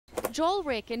Joel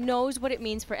Rakin knows what it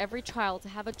means for every child to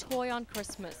have a toy on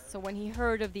Christmas. So when he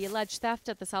heard of the alleged theft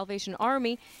at the Salvation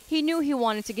Army, he knew he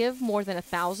wanted to give more than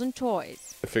 1,000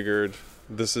 toys. I figured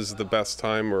this is the best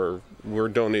time, or we're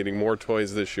donating more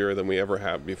toys this year than we ever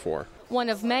have before. One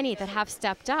of many that have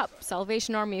stepped up.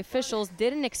 Salvation Army officials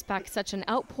didn't expect such an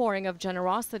outpouring of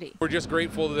generosity. We're just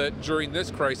grateful that during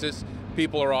this crisis,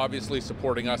 people are obviously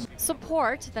supporting us.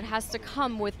 Support that has to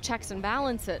come with checks and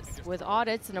balances. With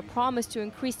audits and a promise to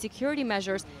increase security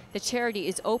measures, the charity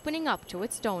is opening up to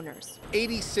its donors.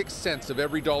 86 cents of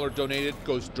every dollar donated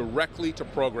goes directly to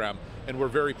program, and we're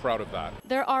very proud of that.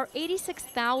 There are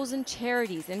 86,000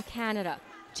 charities in Canada.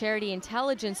 Charity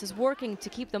Intelligence is working to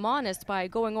keep them honest by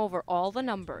going over all the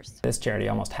numbers. This charity,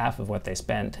 almost half of what they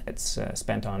spent, it's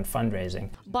spent on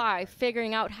fundraising. By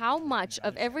figuring out how much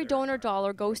of every donor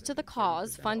dollar goes to the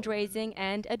cause, fundraising,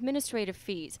 and administrative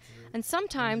fees. And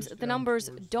sometimes the numbers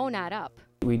don't add up.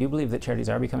 We do believe that charities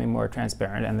are becoming more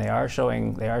transparent, and they are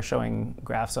showing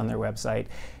graphs on their website.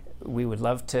 We would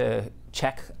love to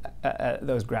check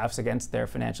those graphs against their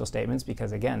financial statements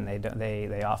because, again,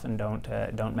 they often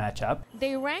don't match up.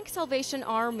 They rank Salvation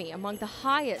Army among the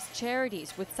highest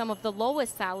charities with some of the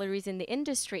lowest salaries in the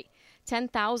industry.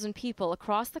 10,000 people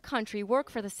across the country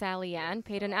work for the Sally Ann,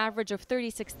 paid an average of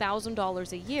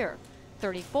 $36,000 a year.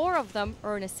 34 of them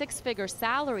earn a six-figure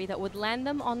salary that would land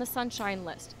them on the Sunshine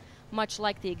List, much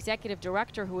like the executive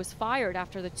director who was fired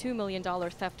after the $2 million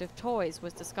theft of toys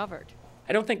was discovered.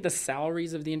 I don't think the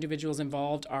salaries of the individuals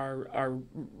involved are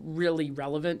really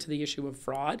relevant to the issue of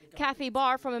fraud. Kathy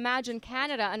Barr from Imagine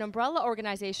Canada, an umbrella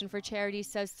organization for charities,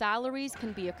 says salaries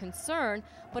can be a concern,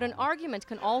 but an argument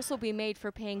can also be made for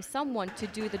paying someone to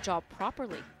do the job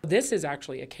properly. This is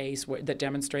actually a case that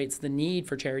demonstrates the need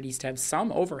for charities to have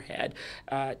some overhead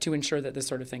to ensure that this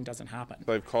sort of thing doesn't happen.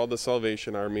 I've called the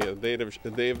Salvation Army. They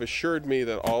have assured me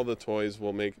that all the toys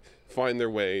will find their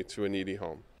way to a needy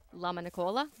home. Lama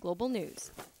Nicola, Global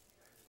News.